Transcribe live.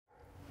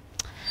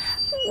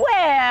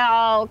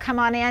Well, come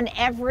on in,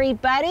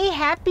 everybody.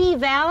 Happy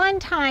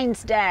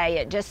Valentine's Day.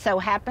 It just so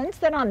happens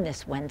that on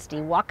this Wednesday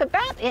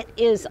Walkabout, it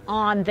is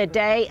on the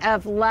day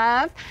of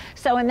love.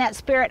 So in that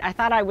spirit, I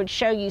thought I would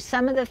show you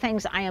some of the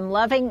things I am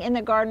loving in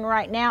the garden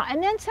right now,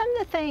 and then some of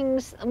the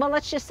things, well,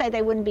 let's just say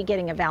they wouldn't be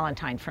getting a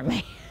Valentine from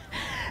me.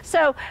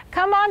 So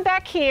come on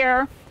back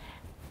here.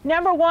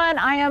 Number one,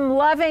 I am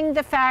loving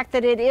the fact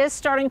that it is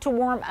starting to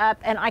warm up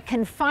and I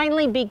can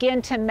finally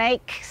begin to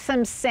make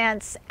some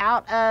sense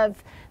out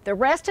of the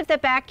rest of the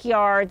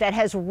backyard that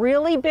has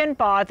really been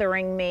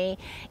bothering me.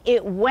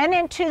 It went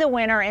into the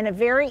winter in a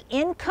very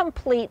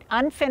incomplete,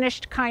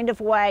 unfinished kind of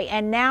way,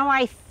 and now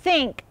I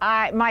think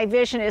my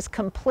vision is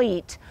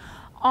complete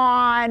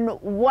on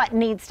what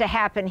needs to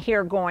happen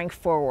here going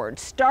forward.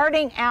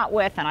 Starting out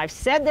with, and I've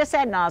said this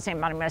ad nauseum,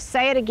 but I'm going to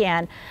say it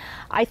again,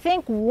 I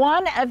think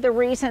one of the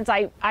reasons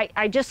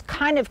I just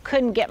kind of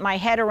couldn't get my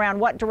head around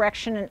what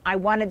direction I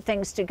wanted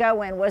things to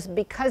go in was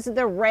because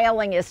the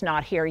railing is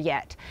not here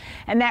yet.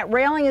 And that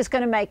railing is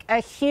going to make a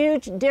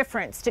huge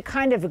difference to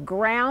kind of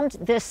ground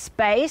this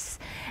space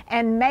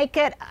and make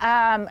it,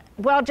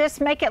 well, just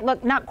make it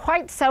look not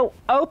quite so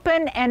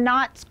open and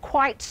not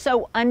quite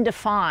so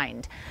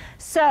undefined.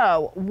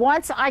 So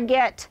once I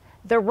get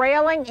the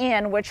railing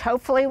in, which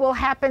hopefully will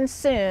happen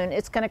soon,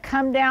 it's going to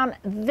come down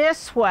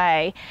this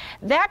way.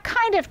 That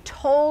kind of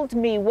told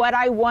me what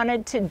I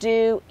wanted to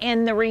do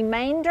in the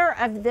remainder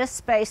of this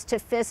space to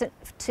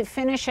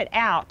finish it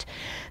out.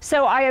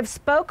 So I have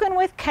spoken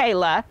with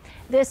Kayla.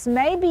 This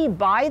may be,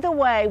 by the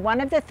way,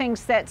 one of the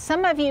things that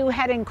some of you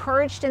had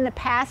encouraged in the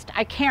past.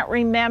 I can't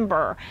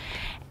remember.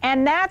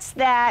 And that's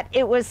that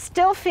it was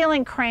still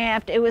feeling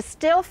cramped. It was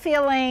still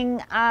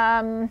feeling,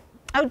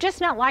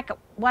 just not like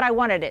what I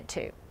wanted it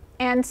to.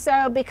 And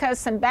so because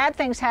some bad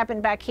things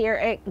happened back here,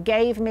 it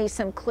gave me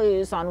some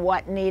clues on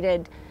what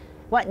needed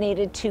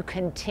to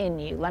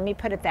continue. Let me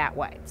put it that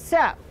way.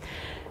 So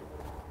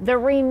the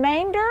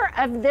remainder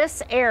of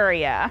this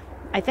area,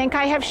 I think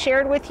I have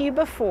shared with you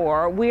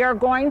before, we are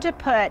going to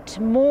put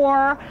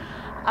more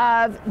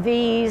of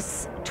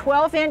these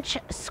 12-inch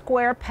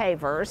square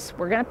pavers.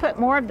 We're going to put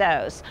more of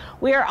those.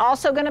 We are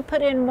also going to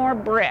put in more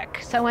brick.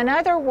 So in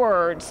other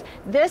words,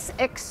 this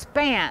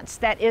expanse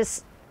that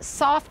is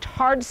soft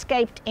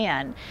hardscaped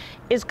in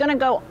is going to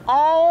go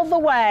all the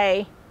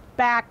way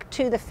back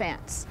to the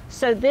fence.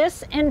 So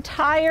this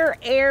entire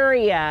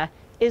area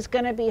is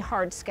going to be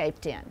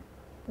hardscaped in,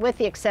 with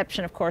the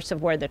exception, of course,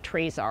 of where the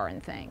trees are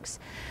and things.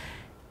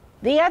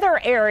 The other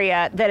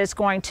area that is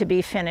going to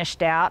be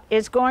finished out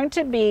is going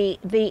to be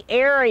the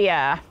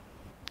area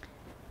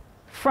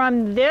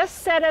from this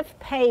set of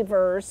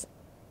pavers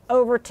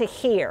over to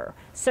here.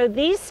 So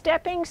these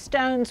stepping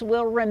stones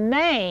will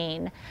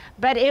remain,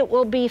 but it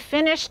will be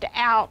finished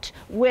out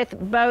with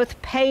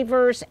both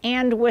pavers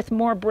and with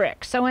more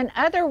brick. So in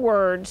other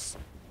words,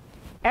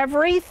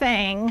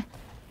 everything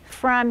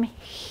from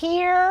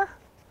here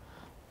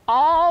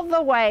all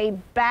the way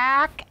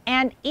back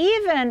and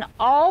even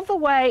all the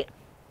way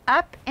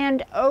up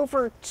and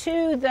over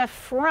to the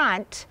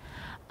front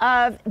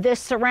of this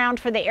surround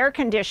for the air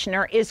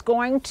conditioner is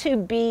going to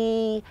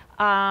be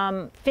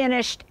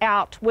finished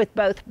out with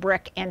both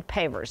brick and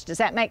pavers. Does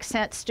that make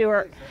sense,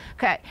 Stuart?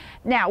 Okay.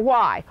 Now,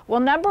 why? Well,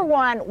 number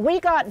one,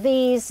 we got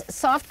these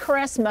soft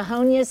caress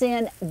Mahonias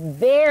in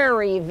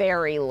very,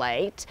 very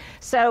late,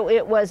 so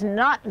it was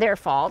not their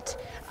fault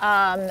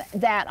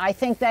that I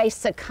think they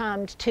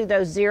succumbed to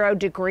those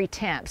 0-degree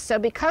temps. So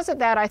because of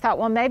that, I thought,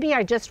 well, maybe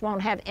I just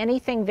won't have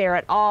anything there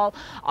at all.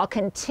 I'll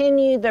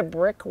continue the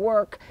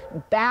brickwork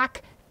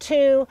back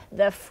to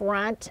the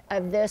front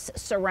of this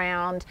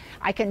surround.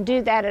 I can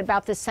do that at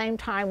about the same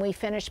time we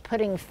finish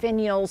putting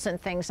finials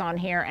and things on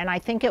here, and I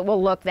think it will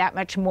look that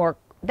much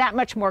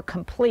more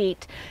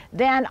complete.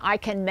 Then I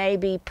can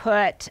maybe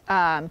put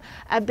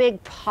a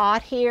big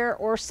pot here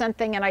or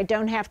something, and I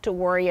don't have to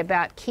worry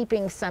about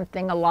keeping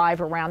something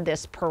alive around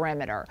this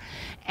perimeter.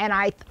 And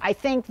I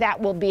think that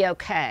will be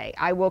okay.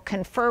 I will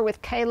confer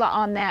with Kayla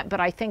on that,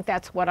 but I think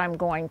that's what I'm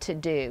going to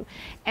do.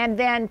 And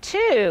then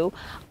two,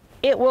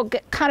 it will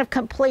kind of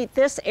complete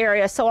this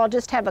area, so I'll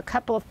just have a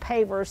couple of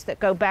pavers that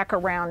go back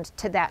around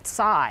to that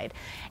side.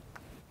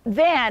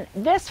 Then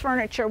this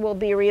furniture will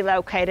be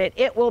relocated.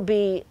 It will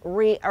be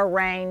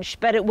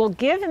rearranged, but it will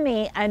give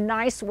me a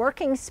nice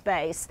working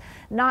space,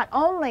 not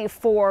only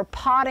for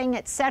potting,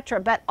 etc.,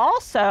 but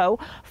also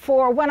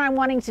for when I'm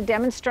wanting to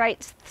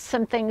demonstrate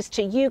some things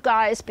to you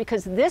guys,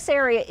 because this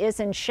area is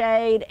in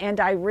shade and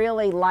I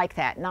really like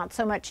that. Not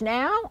so much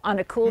now on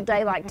a cool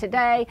day like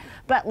today,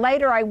 but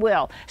later I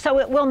will. So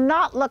it will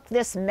not look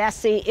this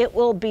messy. It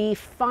will be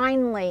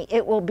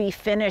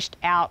finished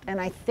out, and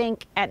I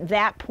think at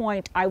that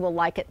point I will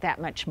like it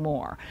that much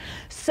more.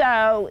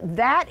 So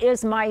that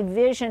is my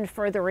vision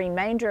for the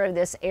remainder of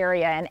this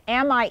area. And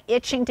am I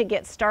itching to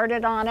get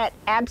started on it?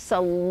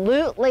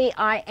 Absolutely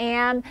I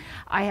am.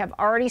 I have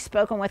already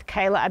spoken with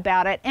Kayla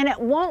about it, and it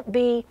won't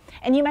be,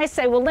 and you may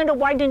say, well, Linda,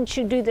 why didn't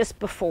you do this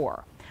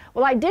before?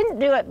 Well, I didn't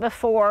do it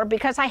before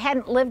because I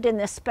hadn't lived in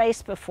this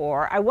space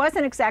before. I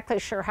wasn't exactly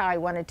sure how I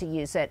wanted to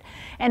use it.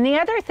 And the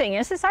other thing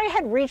is I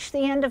had reached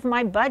the end of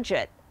my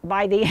budget.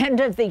 By the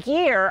end of the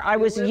year, I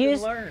was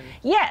using,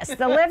 yes,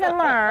 the live and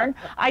learn.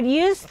 I'd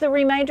used the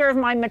remainder of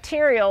my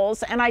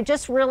materials, and I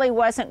just really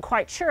wasn't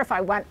quite sure if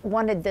I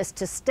wanted this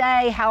to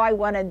stay, how I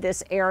wanted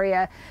this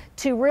area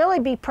to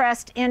really be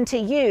pressed into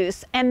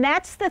use. And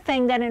that's the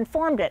thing that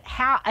informed it.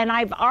 And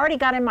I've already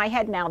got in my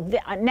head now,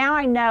 now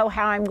I know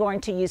how I'm going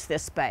to use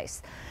this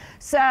space.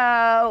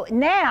 So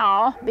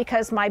now,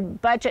 because my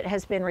budget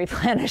has been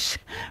replenished,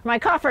 my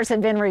coffers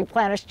have been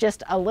replenished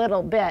just a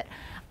little bit,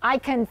 I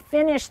can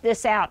finish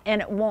this out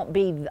and it won't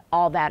be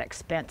all that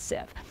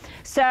expensive.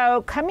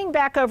 So coming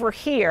back over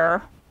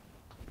here,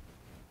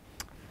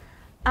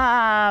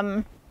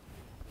 some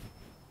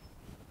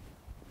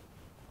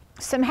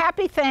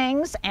happy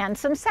things and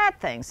some sad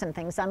things, some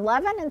things I'm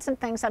loving and some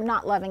things I'm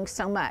not loving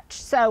so much.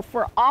 So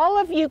for all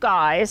of you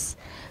guys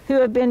who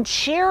have been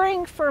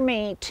cheering for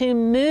me to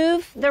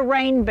move the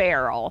rain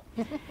barrel,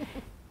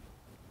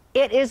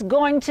 it is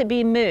going to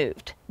be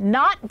moved.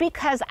 Not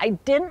because I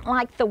didn't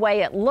like the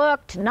way it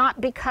looked,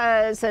 not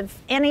because of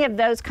any of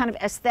those kind of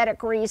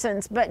aesthetic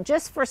reasons, but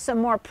just for some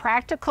more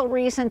practical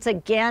reasons,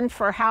 again,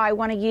 for how I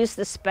want to use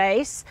the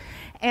space.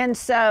 And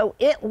so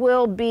it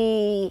will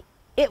be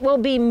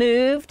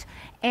moved,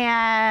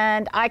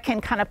 and I can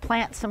kind of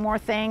plant some more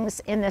things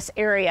in this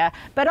area.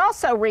 But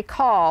also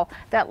recall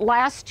that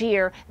last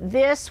year,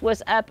 this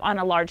was up on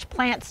a large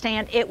plant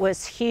stand. It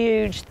was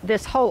huge.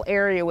 This whole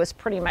area was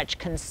pretty much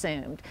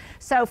consumed.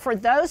 So for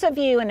those of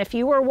you, and if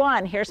you were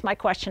one, here's my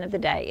question of the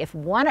day. If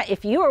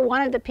you were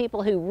one of the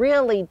people who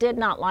really did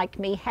not like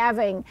me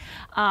having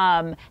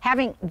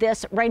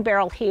this rain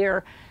barrel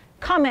here,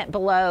 comment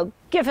below,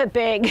 give a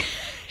big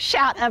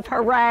shout of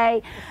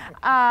hooray.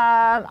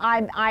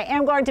 I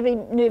am going to be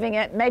moving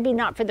it, maybe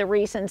not for the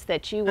reasons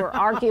that you were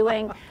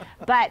arguing,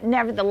 but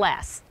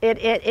nevertheless,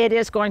 it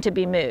is going to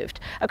be moved.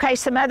 Okay,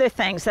 some other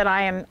things that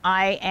I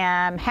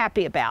am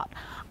happy about.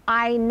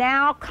 I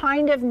now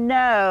kind of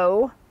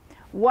know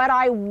what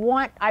I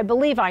want, I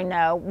believe I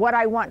know what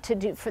I want to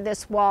do for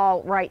this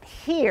wall right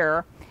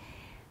here.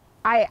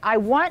 I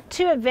want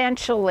to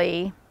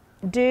eventually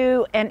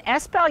do an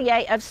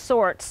espalier of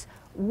sorts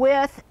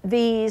with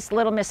these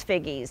Little Miss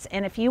Figgies.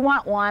 And if you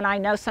want one, I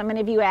know so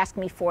many of you asked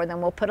me for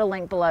them. We'll put a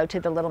link below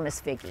to the Little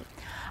Miss Figgy.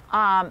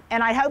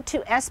 And I hope to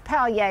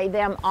espalier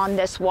them on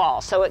this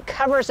wall so it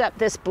covers up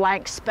this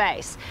blank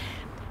space.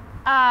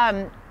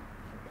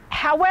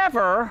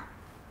 However,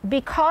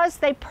 because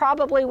they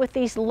probably, with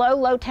these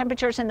low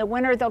temperatures in the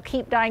winter, they'll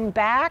keep dying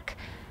back,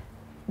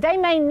 they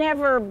may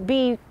never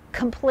be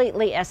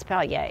completely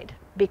espaliered,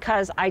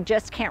 because I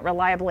just can't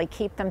reliably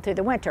keep them through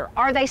the winter.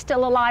 Are they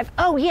still alive?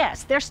 Oh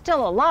yes, they're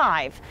still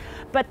alive,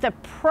 but the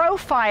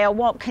profile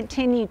won't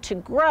continue to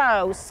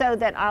grow so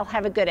that I'll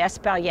have a good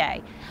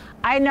espalier.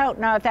 I don't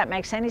know if that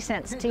makes any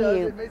sense to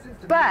you,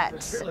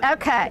 but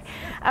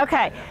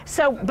okay.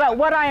 So, but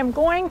what I am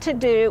going to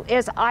do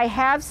is I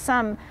have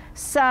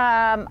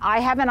I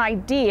have an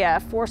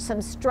idea for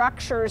some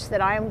structures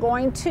that I am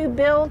going to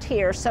build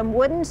here, some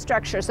wooden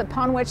structures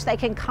upon which they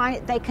can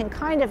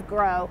kind of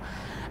grow,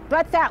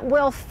 but that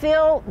will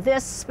fill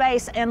this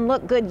space and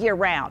look good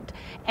year-round.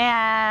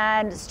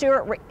 And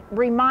Stuart,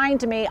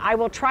 remind me, I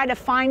will try to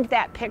find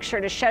that picture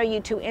to show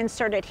you, to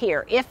insert it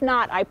here. If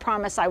not, I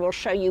promise I will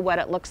show you what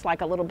it looks like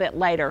a little bit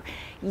later.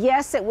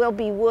 Yes, it will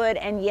be wood,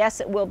 and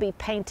yes, it will be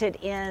painted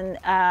in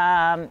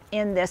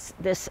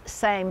this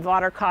same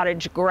Water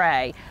Cottage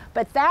gray.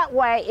 But that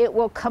way, it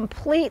will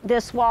complete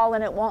this wall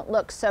and it won't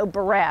look so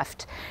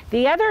bereft.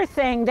 The other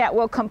thing that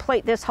will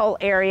complete this whole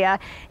area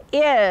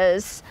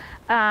is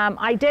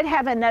I did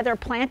have another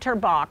planter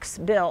box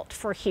built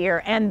for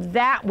here, and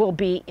that will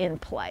be in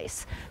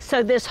place.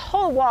 So this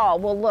whole wall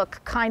will look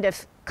kind of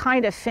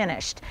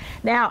finished.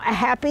 Now, a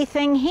happy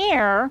thing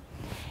here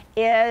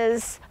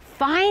is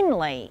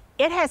finally,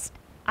 it has,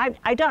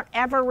 I don't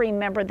ever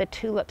remember the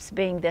tulips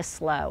being this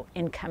slow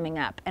in coming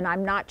up, and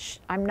I'm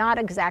not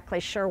exactly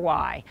sure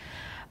why.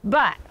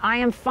 But I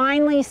am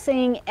finally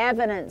seeing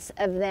evidence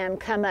of them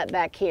come up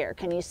back here.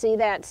 Can you see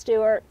that,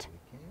 Stuart?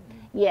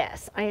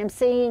 Yes, I am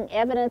seeing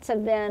evidence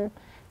of them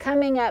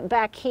coming up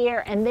back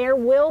here, and there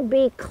will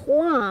be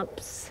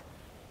clumps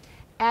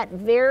at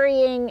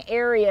varying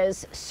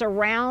areas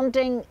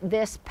surrounding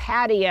this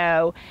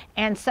patio,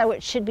 and so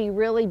it should be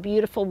really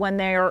beautiful when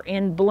they are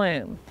in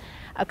bloom.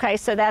 Okay,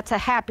 so that's a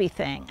happy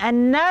thing.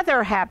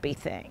 Another happy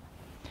thing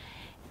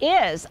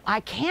is, I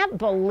can't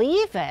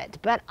believe it,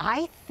 but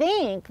I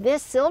think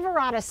this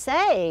Silverata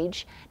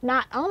sage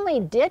not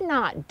only did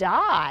not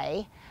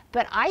die,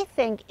 but I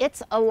think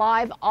it's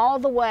alive all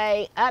the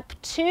way up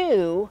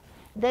to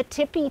the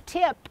tippy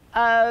tip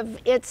of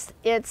its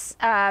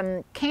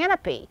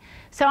canopy.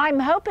 So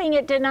I'm hoping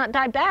it did not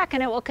die back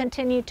and it will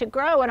continue to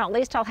grow, and at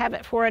least I'll have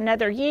it for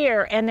another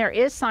year, and there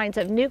is signs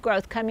of new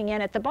growth coming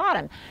in at the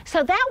bottom.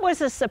 So that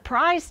was a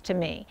surprise to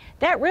me.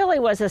 That really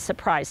was a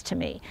surprise to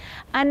me.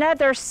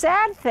 Another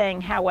sad thing,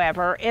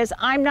 however, is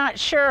I'm not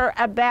sure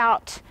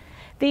about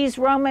these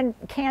Roman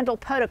candle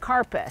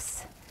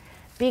podocarpus,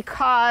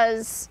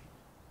 because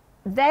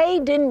they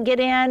didn't get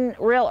in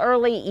real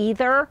early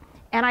either.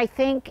 And I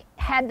think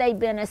had they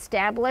been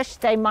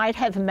established, they might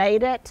have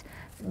made it.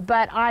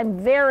 But I'm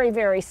very,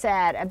 very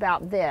sad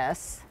about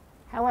this.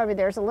 However,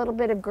 there's a little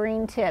bit of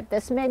green tip.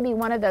 This may be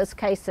one of those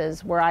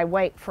cases where I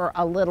wait for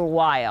a little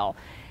while.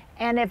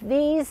 And if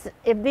these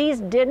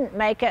didn't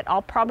make it,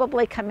 I'll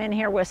probably come in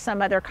here with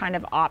some other kind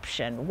of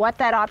option. What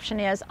that option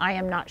is, I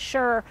am not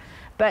sure,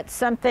 but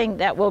something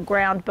that will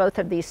ground both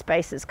of these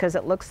spaces, because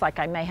it looks like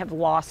I may have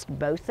lost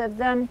both of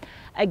them.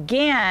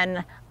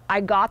 Again, I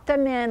got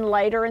them in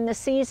later in the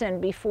season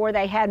before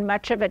they had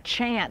much of a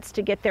chance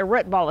to get their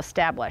root ball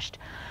established.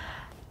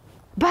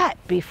 But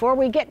before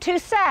we get too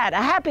sad,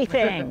 a happy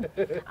thing.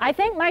 I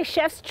think my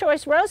Chef's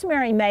Choice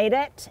rosemary made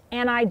it,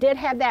 and I did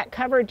have that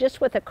covered just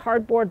with a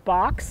cardboard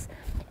box,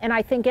 and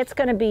I think it's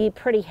going to be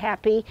pretty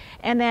happy.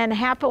 And then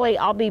happily,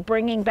 I'll be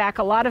bringing back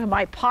a lot of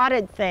my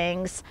potted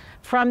things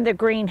from the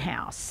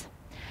greenhouse.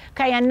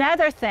 Okay,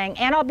 another thing,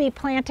 and I'll be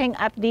planting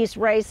up these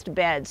raised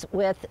beds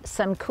with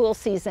some cool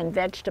season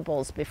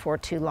vegetables before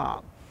too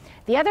long.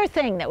 The other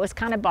thing that was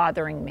kind of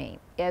bothering me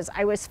is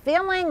I was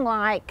feeling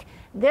like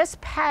this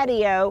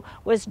patio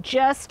was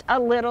just a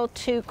little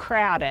too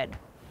crowded.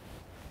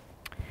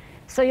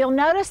 So you'll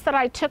notice that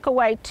I took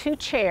away 2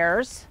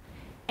 chairs,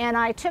 and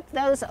I took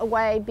those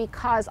away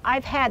because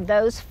I've had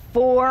those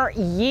for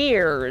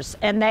years,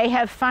 and they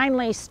have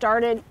finally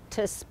started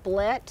to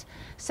split.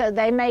 So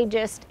they may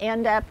just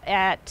end up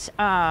at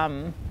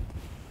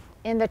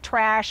in the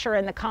trash or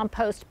in the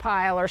compost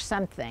pile or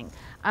something,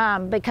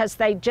 because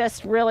they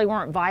just really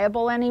weren't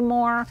viable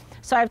anymore.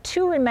 So I have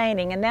 2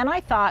 remaining, and then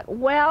I thought,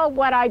 well,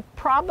 what I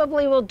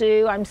probably will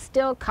do, I'm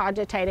still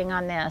cogitating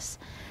on this,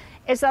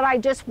 is that I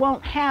just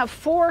won't have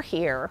 4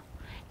 here.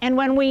 And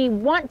when we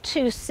want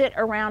to sit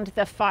around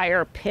the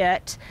fire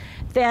pit,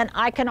 then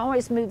I can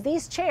always move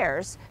these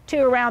chairs to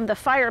around the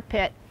fire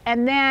pit.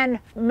 And then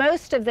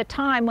most of the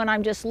time when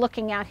I'm just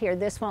looking out here,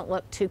 this won't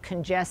look too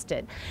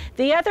congested.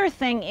 The other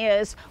thing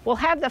is we'll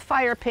have the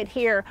fire pit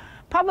here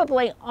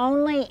probably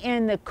only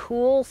in the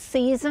cool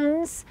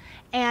seasons,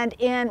 and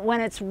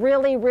when it's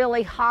really,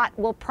 really hot,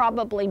 we'll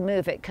probably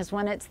move it, because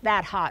when it's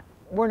that hot,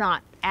 we're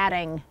not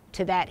adding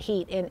to that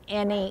heat in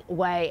any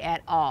way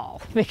at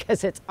all,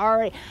 because it's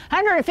already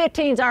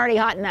 115 is already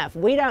hot enough.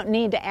 We don't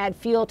need to add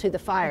fuel to the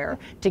fire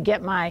to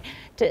get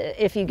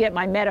if you get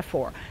my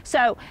metaphor.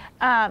 So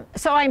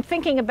so I'm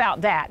thinking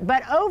about that.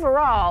 But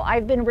overall,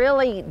 I've been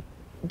really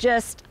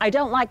I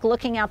don't like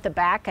looking out the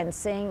back and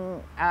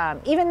seeing,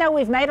 even though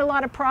we've made a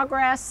lot of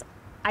progress,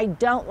 I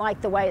don't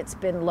like the way it's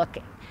been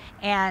looking.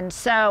 And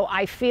so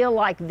I feel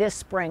like this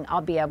spring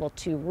I'll be able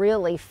to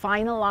really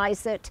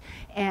finalize it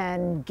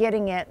and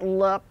getting it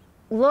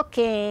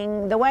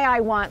looking the way I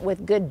want,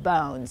 with good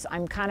bones.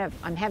 I'm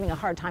having a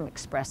hard time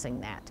expressing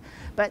that,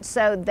 but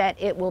so that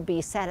it will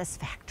be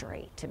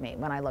satisfactory to me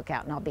when I look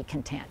out, and I'll be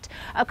content.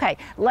 Okay,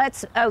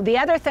 the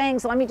other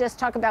things, let me just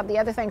talk about the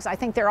other things. I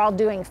think they're all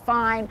doing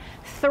fine.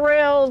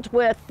 Thrilled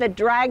with the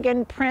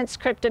Dragon Prince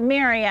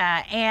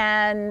Cryptomeria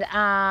and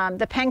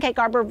the Pancake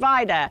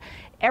Arborvitae.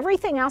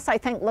 Everything else I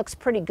think looks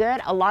pretty good.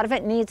 A lot of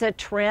it needs a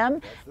trim.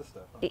 That's this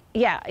stuff, huh?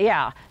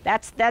 Yeah.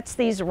 That's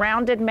these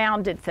rounded,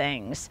 mounded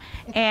things.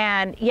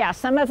 And yeah,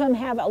 some of them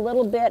have a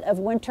little bit of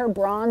winter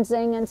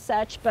bronzing and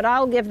such, but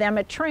I'll give them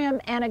a trim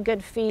and a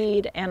good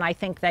feed, and I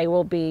think they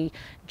will be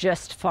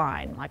just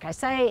fine. Like I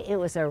say, it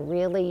was a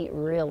really,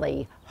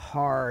 really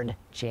hard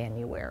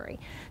January.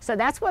 So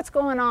that's what's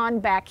going on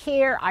back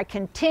here. I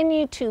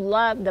continue to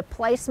love the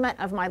placement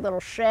of my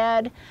little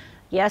shed.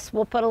 Yes,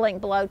 we'll put a link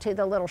below to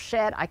the little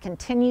shed. I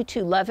continue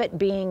to love it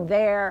being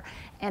there.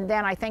 And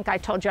then I think I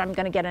told you I'm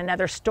going to get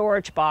another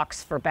storage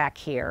box for back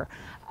here,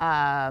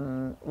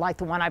 like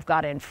the one I've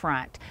got in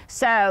front.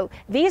 So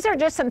these are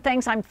just some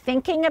things I'm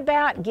thinking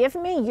about. Give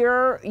me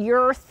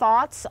your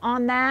thoughts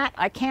on that.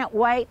 I can't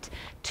wait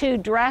to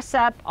dress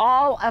up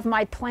all of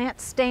my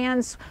plant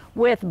stands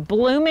with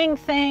blooming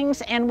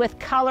things and with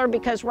color,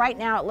 because right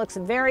now it looks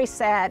very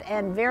sad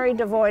and very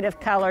devoid of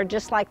color,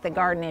 just like the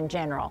garden in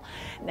general.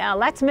 Now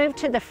let's move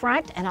to the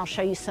front, and I'll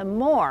show you some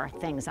more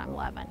things I'm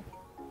loving.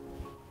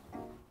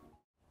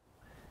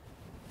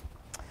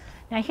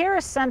 Now here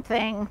is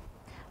something,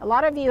 a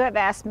lot of you have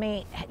asked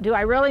me, do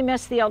I really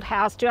miss the old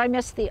house? Do I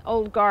miss the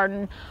old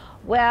garden?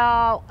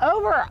 Well,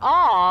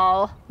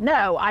 overall,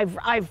 no.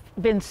 I've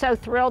been so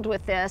thrilled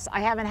with this,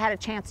 I haven't had a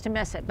chance to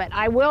miss it. But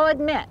I will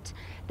admit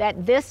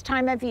that this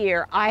time of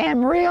year, I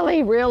am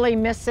really, really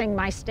missing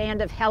my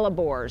stand of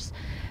hellebores,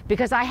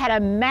 because I had a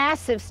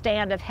massive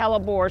stand of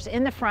hellebores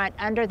in the front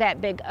under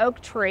that big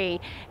oak tree,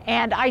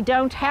 and I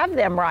don't have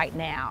them right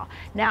now.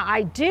 Now,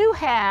 I do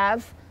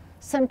have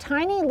some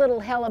tiny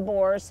little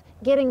hellebores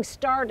getting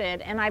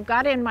started, and I've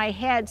got in my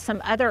head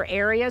some other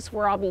areas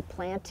where I'll be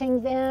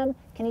planting them.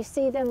 Can you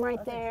see them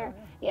right there?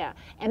 So, yeah,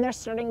 and they're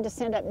starting to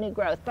send up new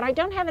growth, but I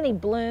don't have any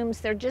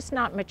blooms. They're just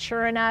not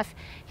mature enough.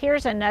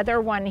 Here's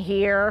another one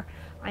here.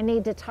 I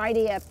need to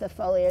tidy up the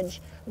foliage,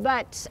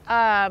 but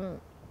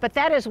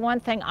that is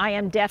one thing I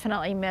am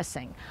definitely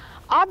missing.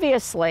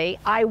 obviously,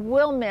 I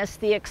will miss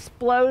the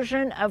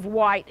explosion of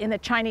white in the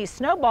Chinese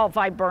snowball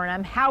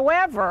viburnum.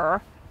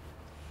 However,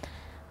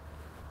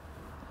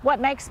 what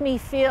makes me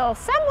feel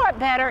somewhat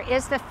better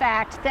is the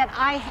fact that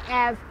I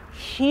have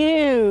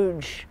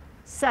huge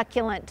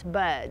succulent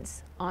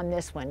buds on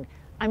this one.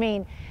 I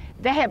mean,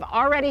 they have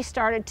already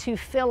started to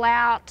fill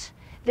out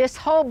this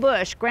whole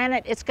bush.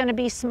 Granted, it's going to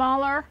be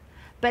smaller,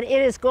 but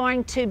it is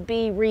going to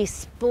be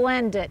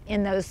resplendent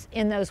in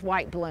those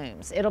white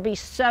blooms. It'll be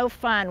so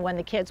fun when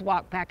the kids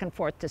walk back and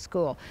forth to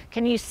school.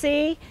 Can you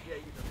see?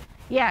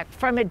 Yeah,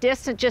 from a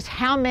distance, just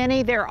how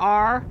many there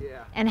are,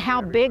 and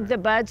how big the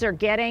buds are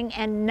getting,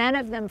 and none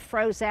of them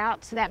froze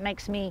out. So that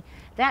makes me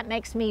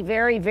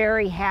very,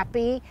 very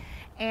happy.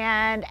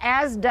 And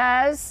as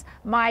does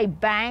my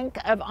bank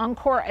of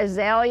Encore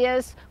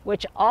azaleas,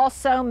 which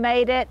also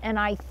made it. And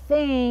I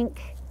think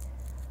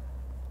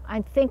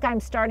I'm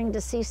starting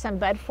to see some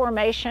bud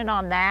formation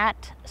on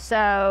that.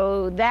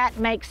 So that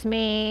makes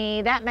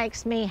me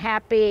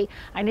happy.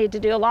 I need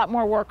to do a lot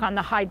more work on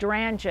the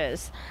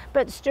hydrangeas.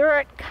 But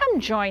Stuart, come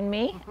join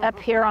me up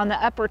here on the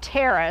upper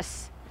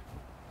terrace,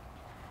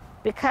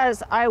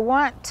 because I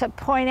want to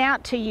point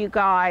out to you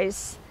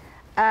guys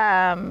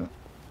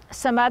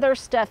some other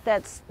stuff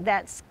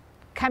that's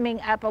coming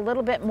up a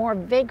little bit more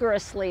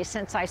vigorously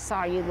since I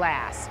saw you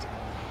last.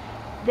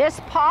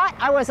 This pot,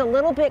 I was a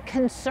little bit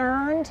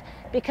concerned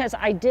because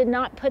I did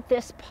not put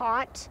this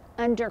pot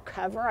under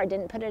cover. I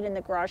didn't put it in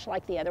the garage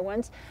like the other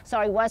ones. So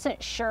I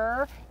wasn't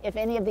sure if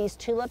any of these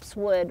tulips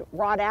would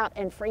rot out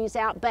and freeze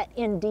out, but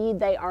indeed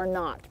they are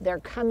not. They're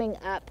coming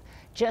up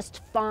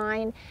just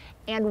fine.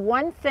 And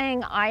one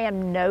thing I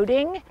am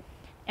noting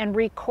and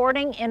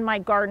recording in my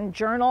garden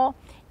journal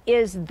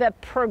is the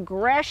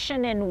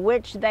progression in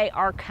which they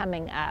are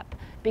coming up,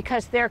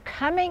 because they're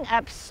coming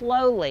up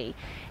slowly.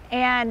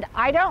 And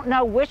I don't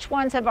know which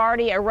ones have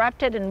already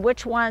erupted and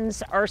which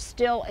ones are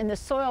still in the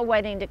soil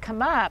waiting to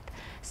come up.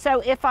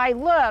 So if I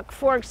look,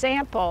 for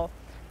example,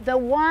 the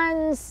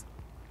ones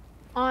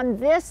on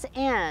this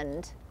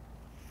end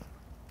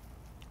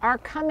are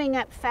coming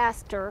up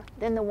faster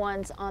than the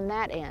ones on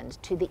that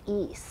end to the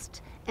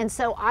east. And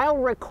so I'll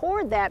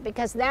record that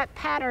because that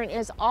pattern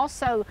is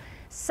also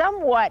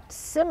somewhat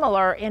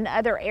similar in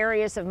other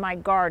areas of my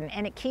garden,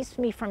 and it keeps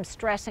me from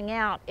stressing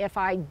out if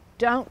I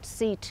don't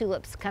see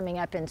tulips coming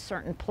up in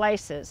certain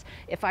places.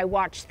 If I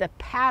watch the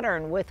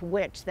pattern with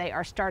which they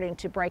are starting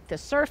to break the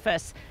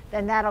surface,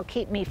 then that'll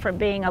keep me from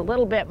being a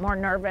little bit more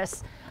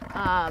nervous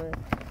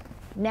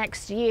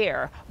next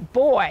year.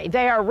 Boy,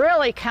 they are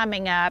really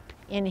coming up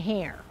in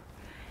here.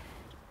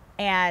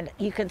 And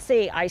you can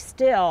see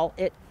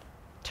it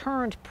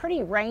turned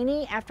pretty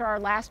rainy after our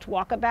last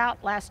walkabout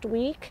last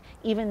week,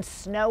 even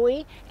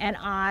snowy, and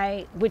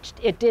which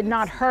it did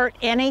not hurt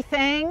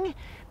anything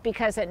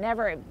because it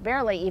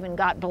barely even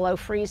got below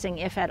freezing,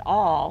 if at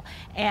all.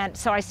 And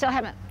so I still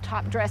haven't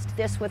top dressed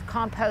this with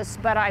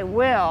compost, but I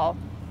will.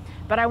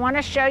 But I want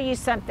to show you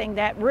something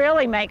that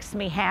really makes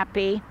me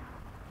happy.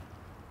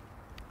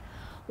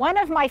 One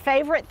of my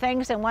favorite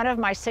things and one of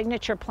my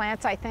signature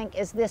plants, I think,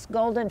 is this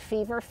golden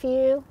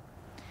feverfew.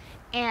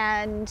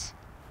 And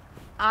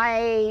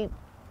I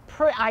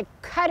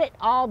cut it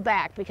all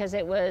back because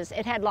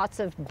it had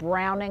lots of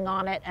browning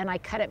on it, and I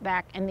cut it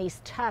back, and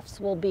these tufts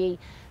will be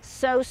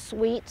so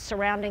sweet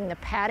surrounding the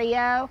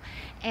patio.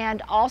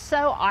 And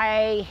also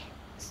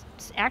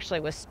actually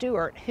was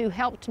Stuart who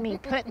helped me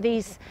put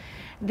these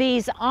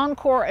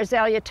Encore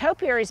azalea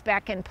topiaries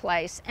back in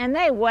place, and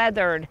they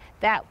weathered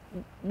that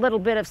little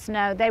bit of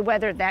snow. They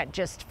weathered that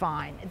just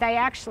fine. They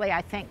actually,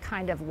 I think,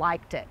 kind of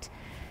liked it.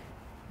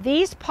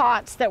 These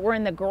pots that were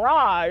in the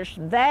garage,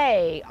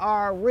 they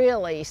are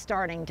really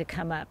starting to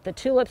come up. The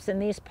tulips in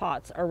these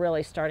pots are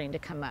really starting to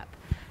come up.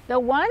 The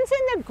ones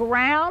in the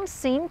ground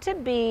seem to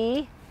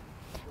be,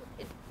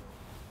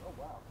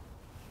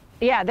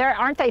 yeah,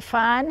 aren't they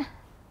fun?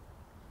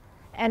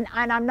 And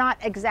I'm not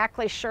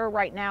exactly sure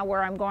right now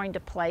where I'm going to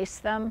place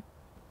them.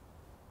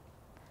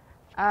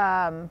 Why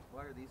are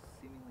these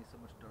seemingly so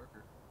much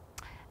darker?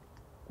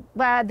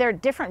 Well, they're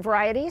different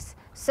varieties.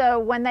 So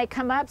when they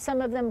come up,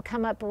 some of them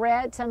come up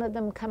red, some of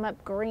them come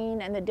up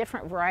green, and the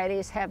different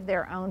varieties have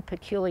their own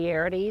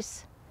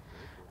peculiarities.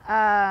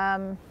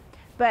 But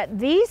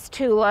these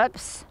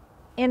tulips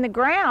in the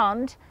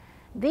ground,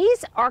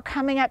 these are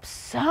coming up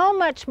so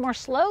much more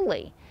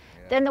slowly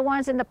than the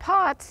ones in the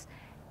pots,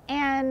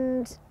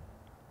 and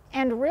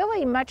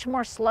really much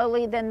more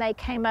slowly than they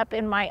came up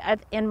in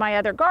my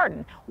other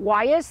garden.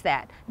 Why is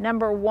that?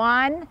 Number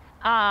one,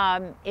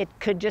 it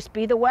could just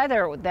be the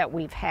weather that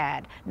we've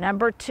had.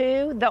 Number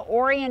two, the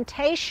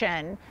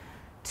orientation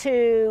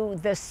to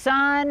the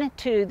sun,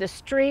 to the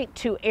street,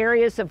 to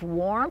areas of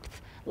warmth,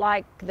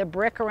 like the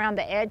brick around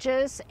the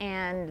edges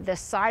and the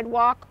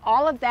sidewalk.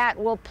 All of that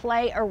will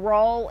play a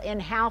role in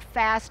how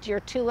fast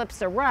your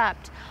tulips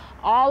erupt,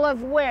 all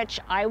of which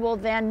I will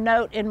then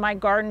note in my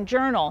garden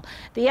journal.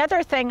 The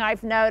other thing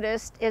I've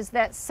noticed is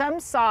that some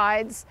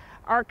sides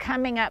are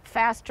coming up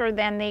faster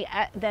than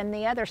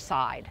the other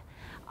side.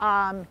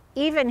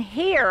 Even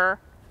here,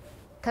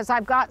 because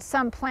I've got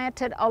some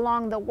planted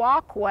along the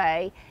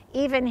walkway.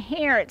 Even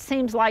here, it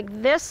seems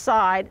like this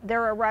side,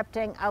 they're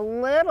erupting a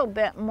little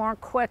bit more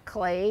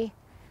quickly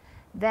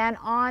than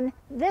on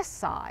this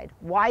side.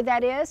 Why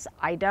that is,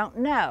 I don't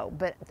know.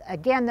 But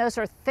again, those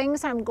are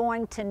things I'm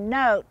going to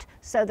note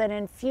so that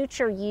in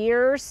future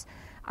years,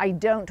 I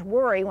don't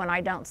worry when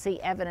I don't see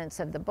evidence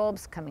of the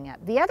bulbs coming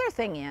up. The other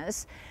thing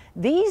is,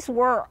 these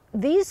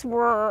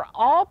were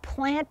all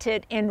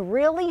planted in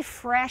really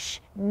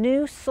fresh,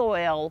 new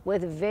soil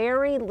with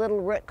very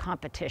little root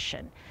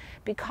competition.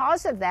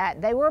 Because of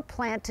that, they were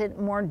planted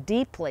more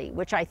deeply,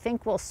 which I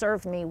think will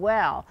serve me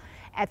well.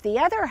 At the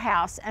other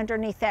house,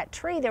 underneath that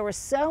tree, there was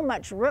so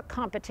much root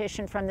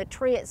competition from the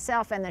tree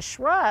itself and the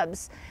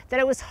shrubs that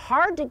it was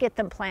hard to get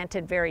them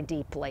planted very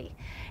deeply.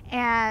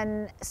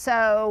 And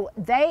so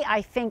they,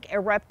 I think,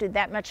 erupted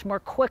that much more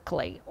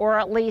quickly, or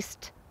at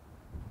least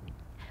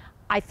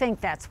I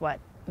think that's what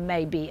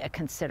may be a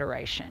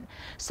consideration.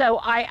 So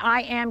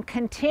I am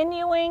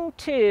continuing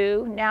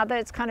to, now that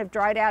it's kind of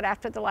dried out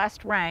after the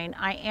last rain,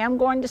 I am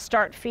going to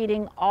start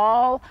feeding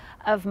all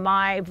of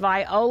my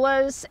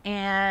violas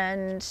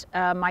and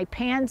my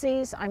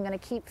pansies. I'm going to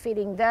keep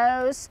feeding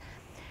those.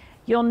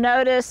 You'll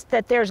notice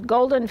that there's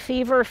golden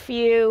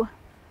feverfew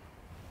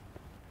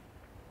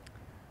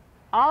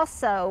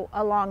also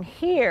along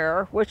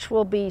here, which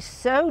will be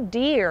so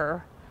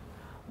dear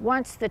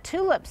once the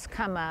tulips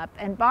come up.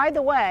 And by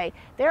the way,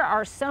 there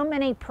are so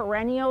many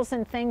perennials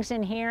and things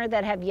in here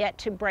that have yet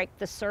to break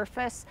the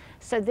surface,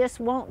 so this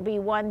won't be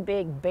one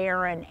big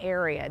barren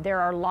area.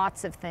 There are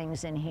lots of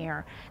things in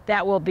here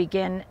that will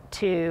begin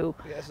to...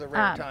 Yeah, it's a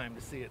rare time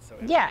to see it. So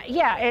yeah,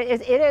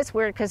 it is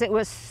weird because it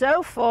was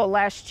so full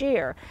last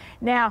year.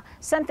 Now,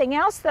 something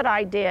else that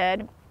I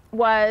did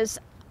was,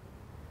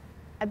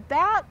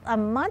 about a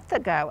month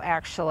ago,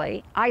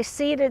 actually, I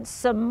seeded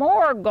some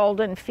more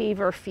golden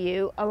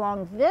feverfew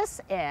along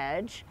this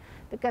edge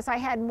because I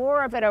had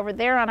more of it over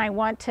there, and I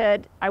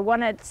wanted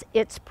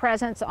its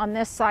presence on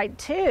this side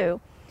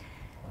too.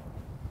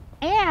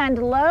 And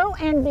lo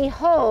and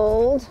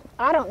behold,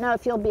 I don't know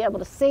if you'll be able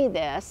to see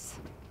this,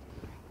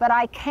 but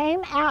I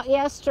came out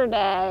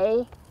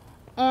yesterday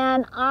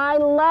and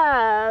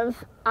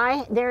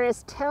there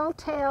is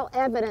telltale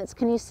evidence.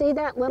 Can you see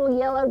that little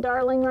yellow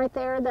darling right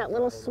there? That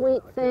little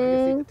sweet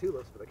thing? I can see the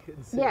tulips, but I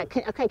couldn't see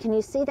it. Okay, can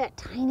you see that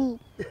tiny,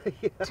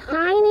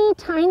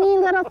 tiny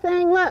little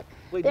thing? Look.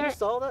 Wait, you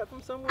saw that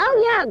from somewhere?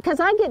 Oh yeah, because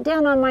I get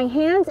down on my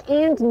hands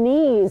and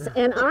knees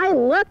and I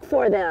look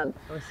for them.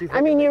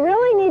 I mean, you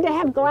really need to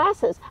have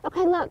glasses.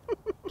 Okay, look,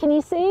 can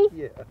you see?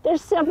 Yeah.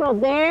 There's several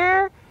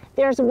there.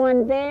 There's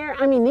one there.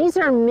 I mean, these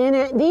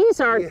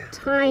are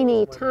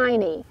tiny,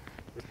 tiny.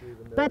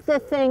 But the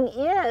thing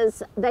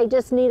is, they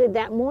just needed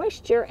that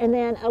moisture and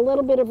then a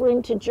little bit of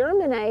room to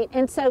germinate.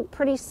 And so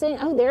pretty soon,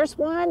 oh, there's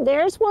one,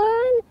 there's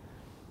one.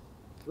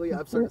 Well, yeah,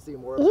 I'm starting to see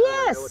more of them.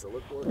 Yes. I know what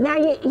to look for. Now,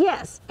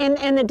 yes.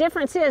 And the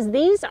difference is,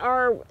 these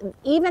are,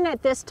 even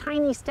at this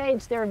tiny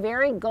stage, they're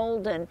very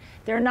golden.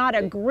 They're not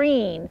a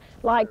green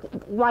like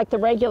the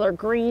regular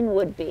green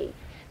would be.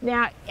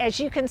 Now, as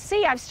you can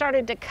see, I've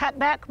started to cut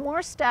back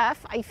more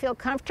stuff. I feel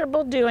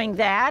comfortable doing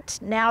that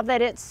now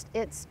that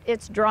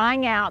it's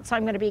drying out, so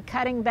I'm going to be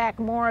cutting back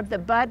more of the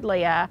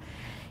buddleia.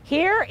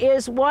 Here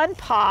is one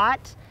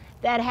pot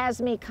that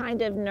has me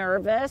kind of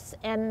nervous,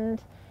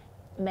 and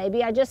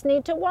maybe I just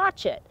need to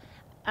watch it.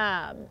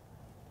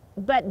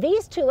 But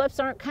these tulips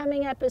aren't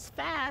coming up as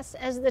fast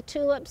as the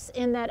tulips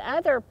in that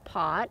other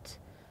pot.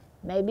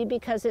 Maybe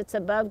because it's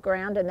above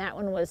ground and that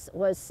one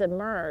was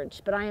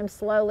submerged, but I am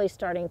slowly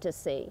starting to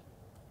see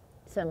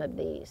some of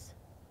these.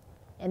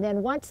 And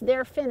then once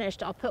they're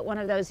finished, I'll put one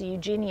of those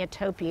Eugenia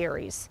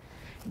topiaries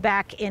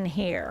back in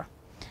here.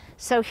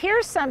 So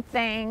here's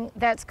something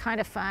that's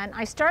kind of fun.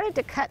 I started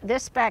to cut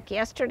this back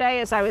yesterday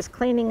as I was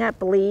cleaning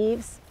up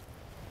leaves.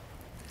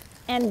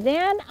 And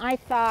then I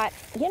thought,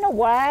 you know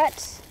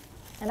what?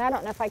 And I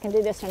don't know if I can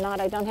do this or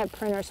not. I don't have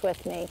pruners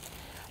with me.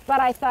 But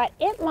I thought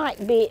it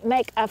might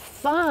make a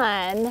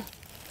fun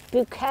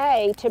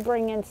bouquet to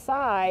bring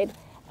inside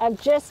of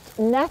just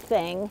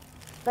nothing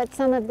but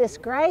some of this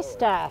gray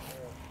stuff.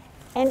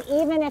 And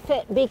even if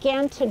it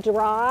began to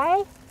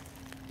dry,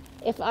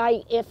 if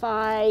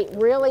I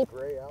really,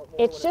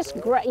 it's just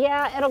gray,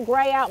 yeah, it'll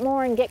gray out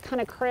more and get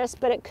kind of crisp,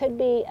 but it could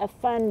be a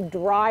fun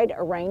dried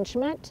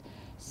arrangement.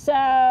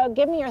 So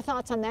give me your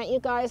thoughts on that, you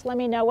guys. Let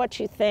me know what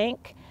you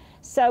think.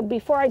 So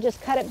before I just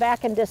cut it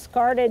back and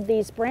discarded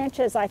these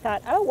branches, I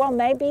thought, oh, well,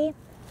 maybe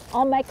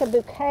I'll make a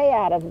bouquet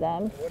out of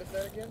them. What is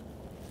that again?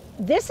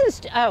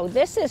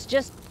 This is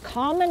just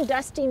common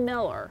Dusty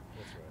Miller.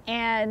 Right.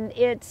 And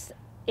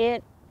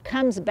it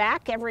comes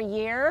back every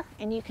year,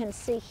 and you can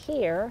see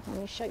here, let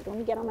me show you, let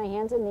me get on my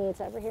hands and knees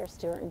over here,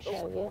 Stuart, and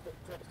show you.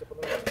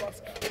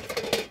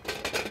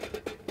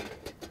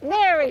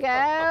 There we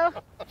go.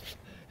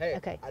 Hey,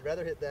 okay. I'd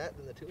rather hit that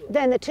than the tulips.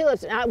 Than the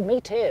tulips. Oh,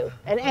 me too.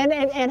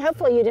 And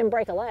hopefully you didn't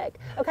break a leg.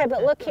 Okay,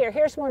 but look here.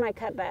 Here's one I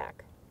cut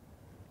back.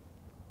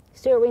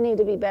 Stuart, we need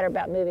to be better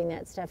about moving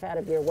that stuff out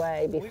of your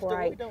way before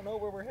we don't know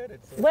where we're headed.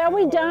 So well,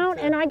 we don't,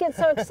 and I get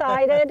so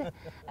excited.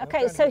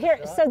 Okay, so here,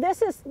 so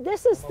this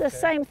is the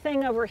same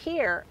thing over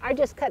here. I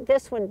just cut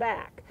this one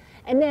back,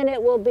 and then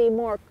it will be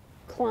more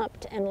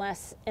clumped and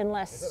less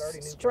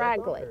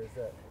straggly.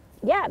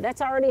 Yeah,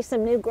 that's already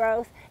some new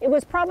growth. It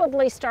was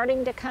probably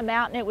starting to come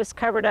out, and it was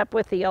covered up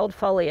with the old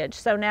foliage.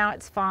 So now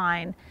it's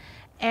fine,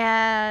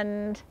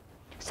 and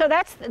so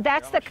that's I'm the.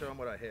 gonna show them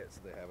what I hit so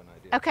they have an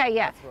idea. Okay,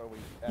 yeah. That's where we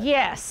actually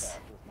Yes.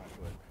 with my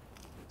foot.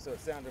 So it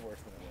sounded worse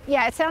than it was.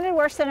 Yeah, it sounded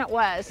worse than it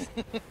was,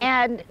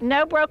 and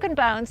no broken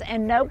bones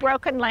and no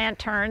broken I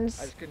lanterns.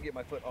 just couldn't get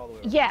my foot all the way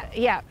over. Yeah,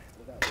 yeah.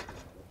 Without it.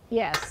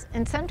 Yes,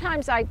 and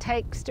sometimes I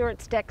take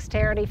Stuart's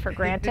dexterity for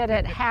granted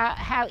at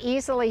how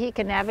easily he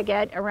can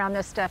navigate around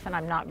this stuff, and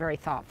I'm not very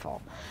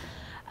thoughtful.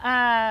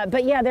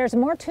 But yeah, there's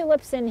more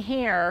tulips in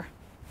here.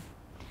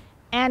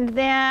 And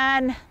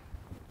then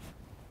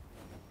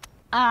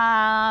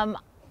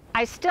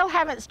I still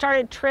haven't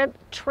started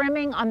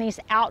trimming on these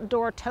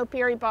outdoor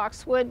topiary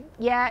boxwood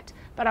yet,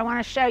 but I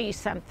want to show you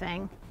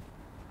something.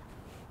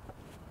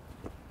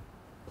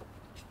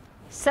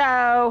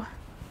 So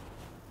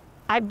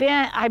I've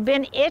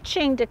been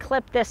itching to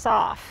clip this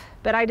off,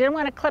 but I didn't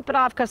want to clip it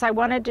off because I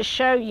wanted to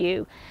show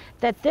you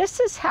that this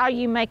is how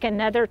you make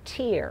another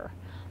tier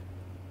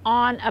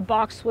on a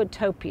boxwood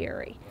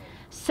topiary.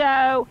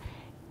 So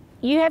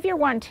you have your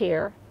one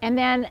tier, and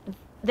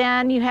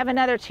then you have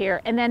another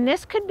tier, and then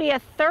this could be a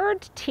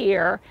third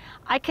tier.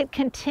 I could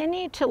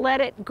continue to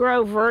let it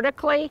grow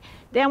vertically.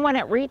 Then when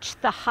it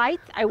reached the height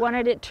I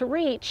wanted it to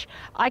reach,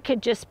 I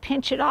could just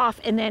pinch it off,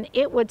 and then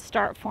it would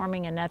start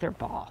forming another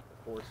ball.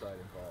 Foresight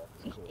involved.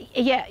 Cool.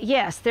 Yeah,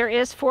 yes, there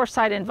is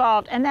foresight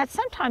involved, and that's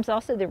sometimes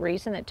also the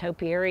reason that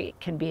topiary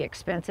can be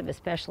expensive,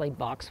 especially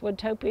boxwood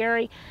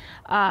topiary.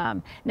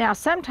 Now,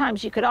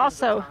 sometimes you could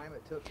also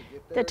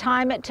the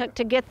time it took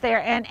to get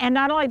there, and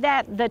not only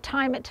that, the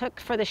time it took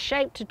for the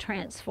shape to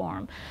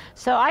transform.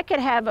 So I could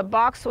have a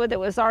boxwood that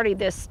was already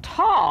this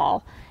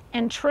tall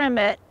and trim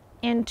it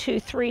into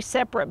 3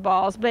 separate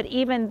balls, but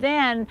even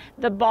then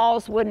the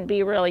balls wouldn't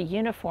be really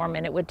uniform,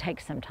 and it would take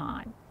some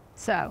time.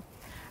 So.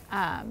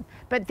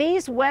 But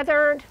these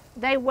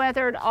they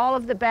weathered all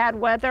of the bad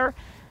weather.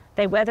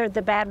 They weathered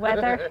the bad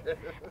weather,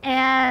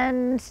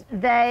 and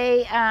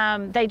they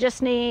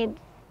just need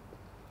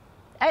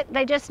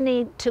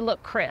to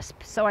look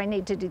crisp. So I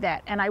need to do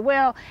that, and I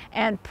will.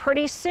 And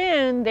pretty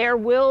soon there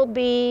will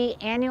be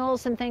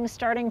annuals and things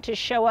starting to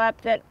show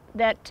up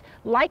that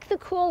like the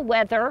cool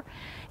weather,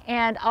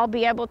 and I'll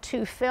be able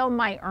to fill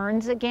my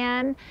urns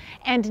again.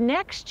 And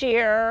next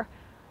year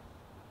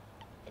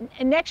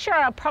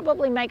I'll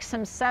probably make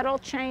some subtle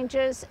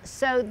changes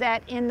so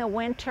that in the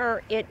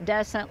winter it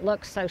doesn't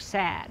look so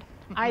sad.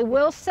 I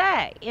will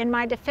say, in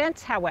my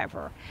defense,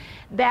 however,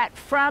 that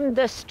from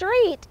the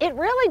street it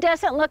really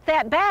doesn't look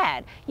that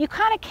bad. You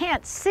kind of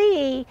can't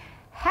see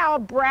how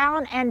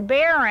brown and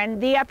barren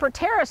the upper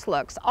terrace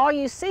looks. All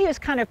you see is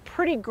kind of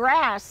pretty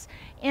grass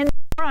in the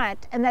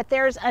front, and that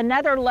there's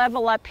another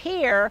level up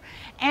here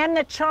and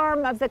the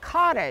charm of the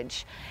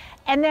cottage.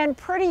 And then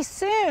pretty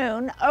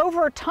soon,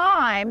 over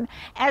time,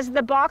 as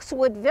the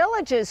boxwood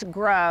villages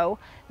grow,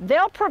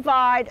 they'll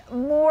provide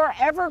more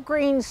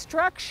evergreen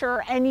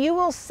structure, and you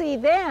will see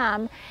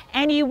them,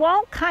 and you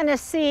won't kind of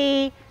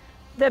see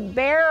the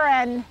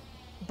barren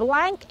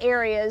blank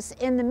areas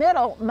in the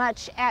middle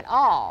much at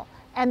all.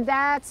 And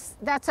that's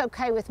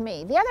okay with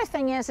me. The other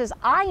thing is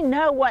I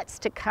know what's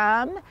to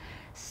come,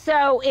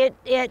 so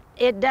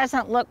it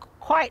doesn't look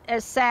quite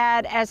as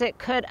sad as it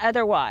could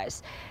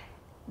otherwise.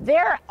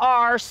 There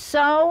are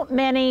so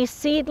many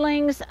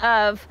seedlings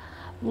of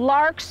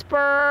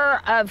larkspur,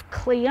 of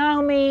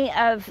cleome,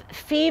 of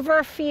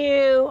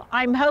feverfew.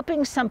 I'm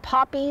hoping some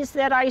poppies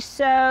that I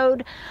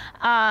sowed.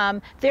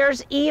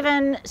 There's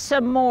even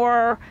some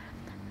more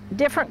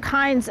different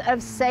kinds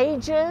of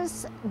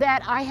sages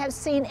that I have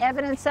seen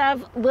evidence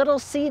of, little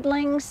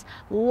seedlings,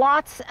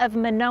 lots of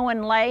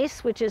Minoan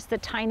lace, which is the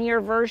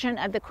tinier version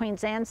of the Queen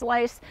Anne's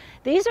lace.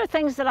 These are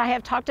things that I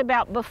have talked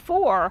about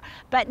before,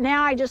 but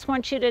now I just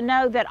want you to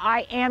know that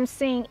I am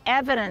seeing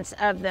evidence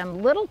of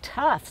them, little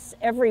tufts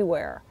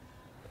everywhere.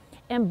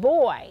 And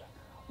boy,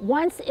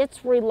 once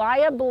it's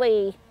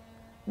reliably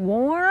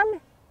warm,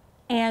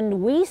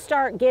 and we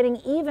start getting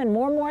even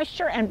more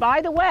moisture. And by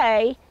the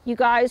way, you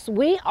guys,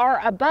 we are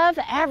above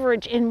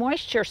average in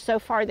moisture so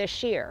far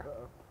this year,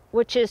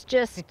 which is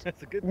just,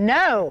 That's a good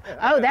no.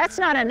 Oh, that's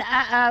not an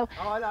uh-oh.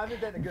 Oh, I mean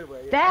that in a good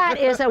way. That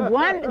is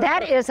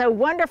a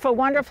wonderful,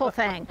 wonderful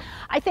thing.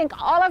 I think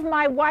all of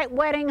my white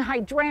wedding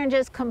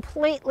hydrangeas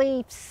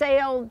completely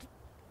sailed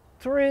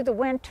through the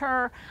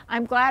winter.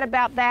 I'm glad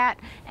about that.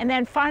 And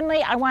then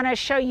finally, I want to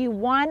show you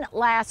one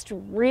last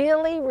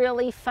really,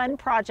 really fun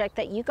project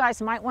that you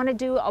guys might want to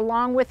do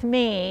along with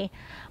me.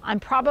 I'm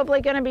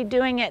probably going to be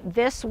doing it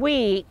this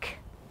week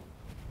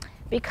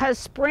because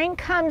spring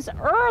comes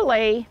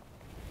early,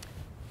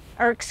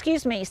 or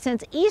excuse me,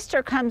 since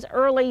Easter comes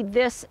early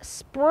this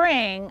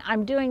spring,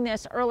 I'm doing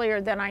this earlier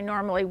than I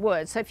normally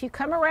would. So if you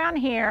come around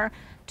here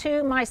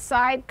to my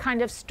side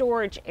kind of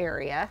storage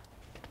area.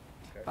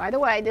 Okay. By the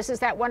way, this is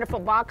that wonderful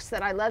box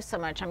that I love so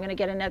much. I'm going to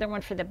get another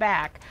one for the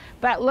back.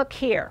 But look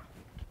here.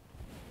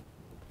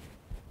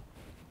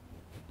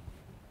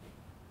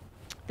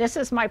 This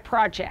is my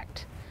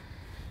project.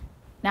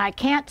 Now I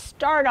can't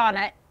start on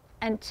it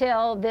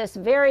until this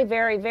very,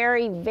 very,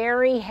 very,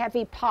 very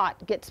heavy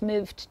pot gets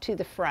moved to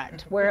the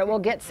front where it will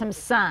get some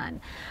sun.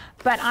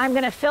 But I'm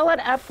going to fill it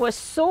up with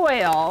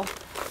soil,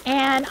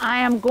 and I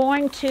am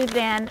going to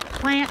then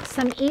plant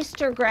some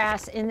Easter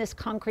grass in this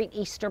concrete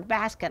Easter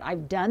basket.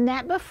 I've done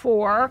that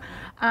before,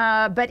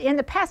 but in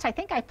the past I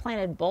think I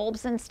planted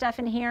bulbs and stuff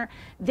in here.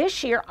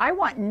 This year I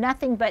want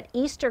nothing but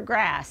Easter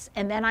grass,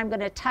 and then I'm going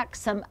to tuck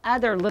some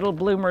other little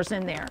bloomers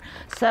in there.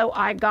 So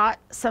I got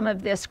some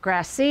of this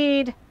grass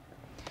seed,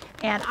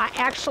 and I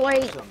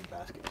actually,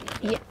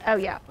 yeah, oh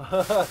yeah,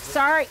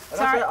 sorry.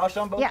 I'll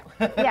show them both.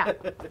 Yeah.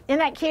 Isn't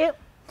that cute?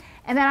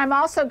 And then I'm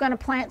also going to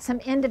plant some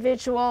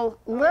individual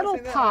little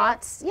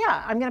pots.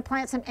 Yeah, I'm going to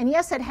plant some, and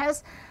yes, it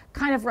has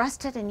kind of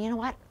rusted, and you know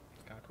what?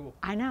 It's kind of cool.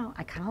 I know,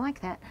 I kind of like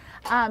that.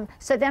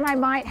 So then I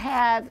might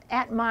have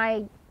at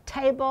my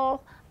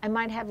table, I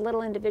might have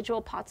little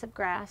individual pots of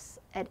grass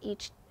at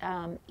each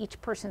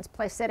person's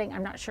place sitting.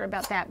 I'm not sure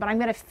about that, but I'm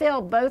going to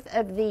fill both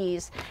of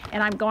these,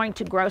 and I'm going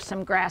to grow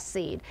some grass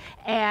seed.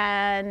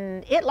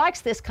 And it likes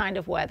this kind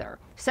of weather,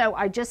 so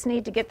I just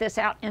need to get this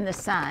out in the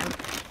sun.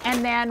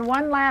 And then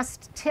one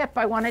last tip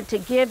I wanted to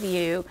give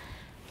you,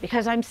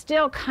 because I'm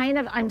still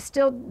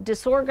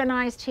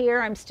disorganized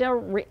here. I'm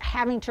still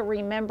having to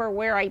remember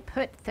where I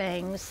put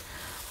things.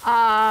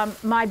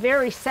 My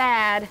very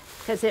sad,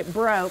 because it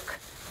broke,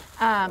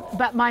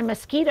 but my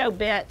mosquito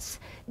bits,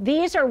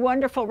 these are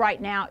wonderful right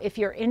now. If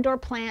your indoor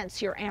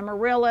plants, your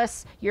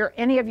amaryllis,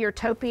 any of your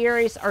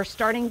topiaries are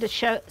starting to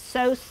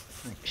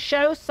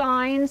show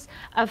signs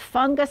of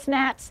fungus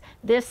gnats,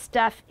 this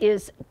stuff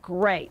is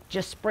great.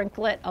 Just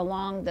sprinkle it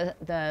along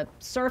the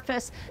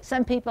surface.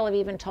 Some people have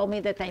even told me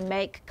that they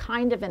make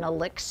kind of an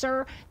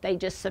elixir. They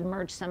just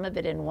submerge some of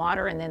it in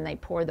water, and then they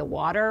pour the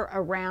water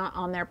around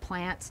on their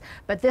plants.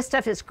 But this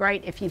stuff is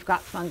great if you've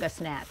got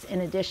fungus gnats,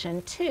 in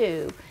addition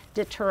to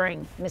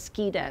deterring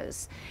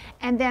mosquitoes.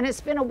 And then it's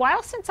been a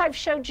while since I've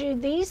showed you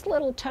these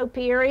little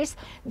topiaries.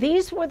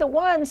 These were the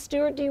ones,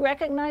 Stuart, do you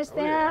recognize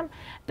them? Yeah.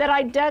 That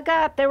I dug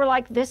up. They were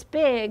like this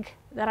big,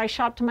 that I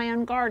shopped in my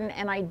own garden,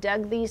 and I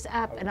dug these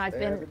up, and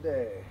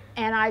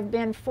I've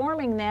been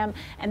forming them,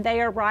 and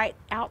they are right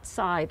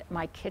outside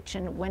my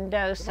kitchen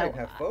window. So might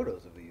have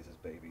photos of these as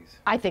babies.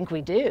 I think we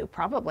do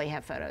probably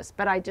have photos,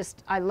 but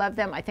I love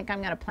them. I think I'm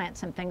going to plant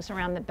some things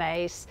around the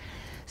base.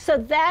 So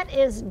that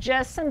is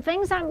just some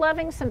things I'm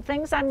loving, some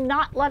things I'm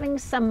not loving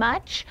so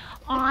much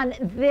on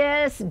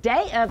this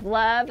day of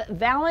love,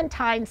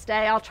 Valentine's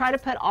Day. I'll try to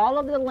put all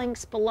of the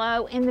links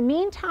below. In the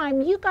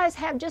meantime, you guys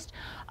have just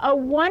a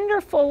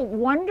wonderful,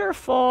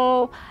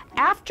 wonderful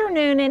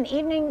afternoon and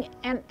evening,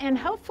 and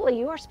hopefully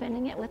you are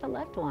spending it with a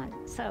loved one.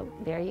 So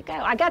there you go.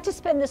 I got to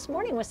spend this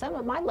morning with some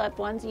of my loved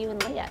ones, you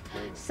and Leah.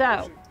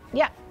 So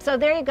yeah, so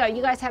there you go.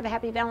 You guys have a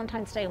happy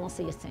Valentine's Day, and we'll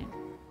see you soon.